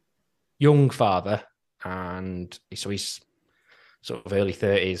young father, and so he's sort of early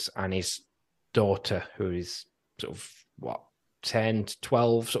 30s, and his daughter, who is sort of 10 to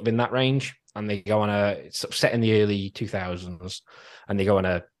 12, sort of in that range, and they go on it's sort of set in the early 2000s, and they go on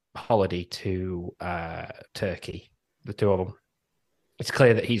a holiday to Turkey, the two of them. It's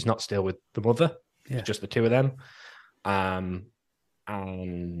clear that he's not still with the mother. Yeah. It's just the two of them.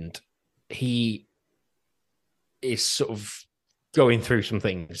 And he is sort of going through some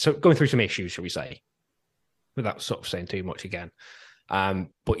things. So going through some issues, shall we say, without sort of saying too much again.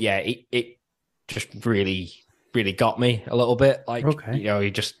 But yeah, it just really, really got me a little bit. Like,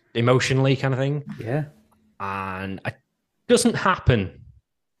 you just emotionally kind of thing. Yeah. And it doesn't happen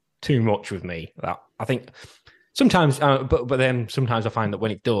too much with me. That I think sometimes, but then sometimes I find that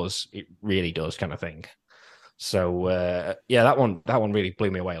when it does, it really does kind of thing. So yeah, that one really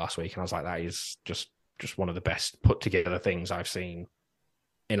blew me away last week, and I was like, that is just one of the best put together things I've seen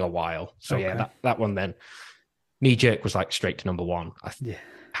in a while. So yeah, that one then knee jerk was like straight to number one. I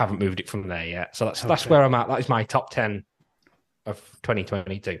haven't moved it from there yet. So that's where I'm at. That is my top 10 of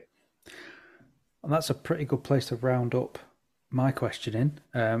 2022. And that's a pretty good place to round up my questioning.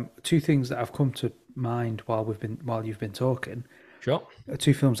 Two things that have come to mind while you've been talking. Sure.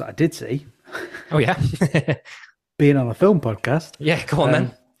 Two films that I did see. Oh yeah. Being on a film podcast. Yeah, go on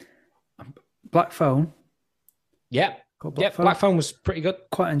then. Black Phone. Yeah. Black Phone was pretty good.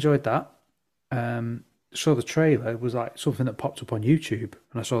 Quite enjoyed that. Saw the trailer. It was like something that popped up on YouTube,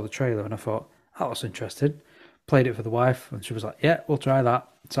 and I saw the trailer and I thought, that was interesting. Played it for the wife, and she was like, yeah, we'll try that.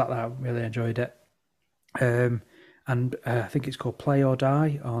 Sat there, really enjoyed it. And I think it's called Play or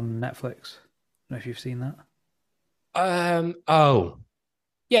Die on Netflix. I don't know if you've seen that. Oh.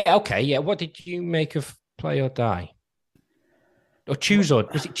 Yeah, okay. Yeah. What did you make of Play or Die? Or Choose or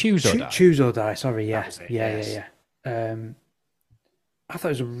was it Choose or Die? Choose or Die, sorry, yeah. Yeah. I thought it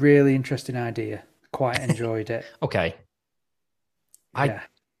was a really interesting idea. Quite enjoyed it. Okay. I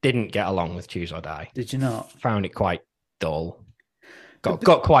didn't get along with Choose or Die. Did you not? Found it quite dull.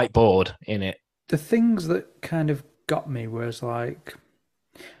 Got quite bored in it. The things that kind of got me was like,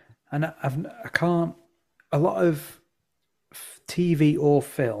 and I can't, a lot of TV or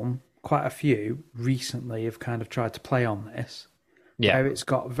film, quite a few recently have kind of tried to play on this. Yeah. Where it's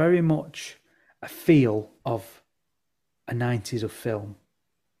got very much a feel of a 90s of film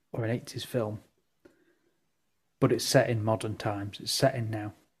or an 80s film, but it's set in modern times. It's set in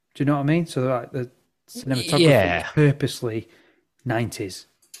now. Do you know what I mean? So like the cinematography is purposely 90s.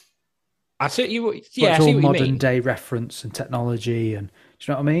 I see you. Yeah, it's all modern day reference and technology, and do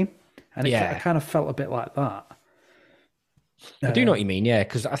you know what I mean? And I kind of felt a bit like that. I do know what you mean, yeah,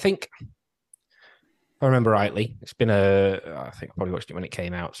 because I think, if I remember rightly, I think I probably watched it when it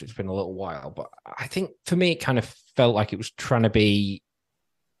came out, so it's been a little while, but I think for me, it kind of felt like it was trying to be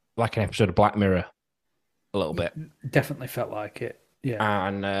like an episode of Black Mirror a little bit. Definitely felt like it, yeah.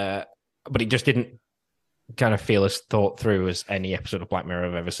 And, but it just didn't kind of feel as thought through as any episode of Black Mirror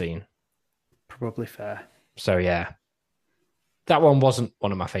I've ever seen. Probably fair. So, yeah. That one wasn't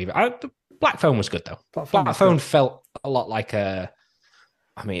one of my favorite. Black Phone was good, though. Black Phone felt a lot like it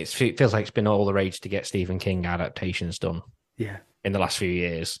feels like it's been all the rage to get Stephen King adaptations done. Yeah. In the last few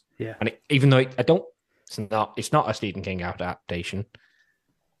years. Yeah. And even though it's not a Stephen King adaptation,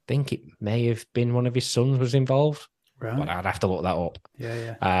 I think it may have been one of his sons was involved. Right. But I'd have to look that up.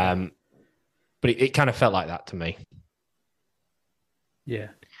 Yeah. But it kind of felt like that to me. Yeah.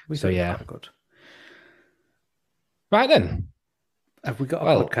 Quite good. Right then. Have we got a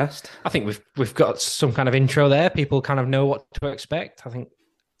podcast? I think we've got some kind of intro there. People kind of know what to expect. I think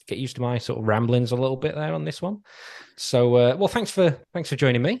get used to my sort of ramblings a little bit there on this one. So, thanks for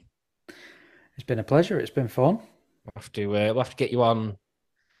joining me. It's been a pleasure. It's been fun. We'll have to get you on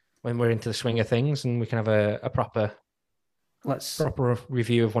when we're into the swing of things, and we can have a proper let's proper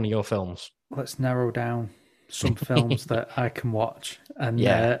review of one of your films. let's narrow down some films that I can watch, and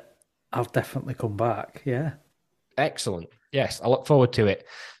Yeah, I'll definitely come back. Yeah. excellent. Yes, I look forward to it.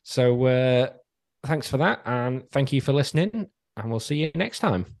 So thanks for that, and thank you for listening, and we'll see you next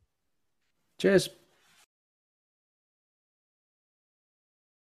time. Cheers.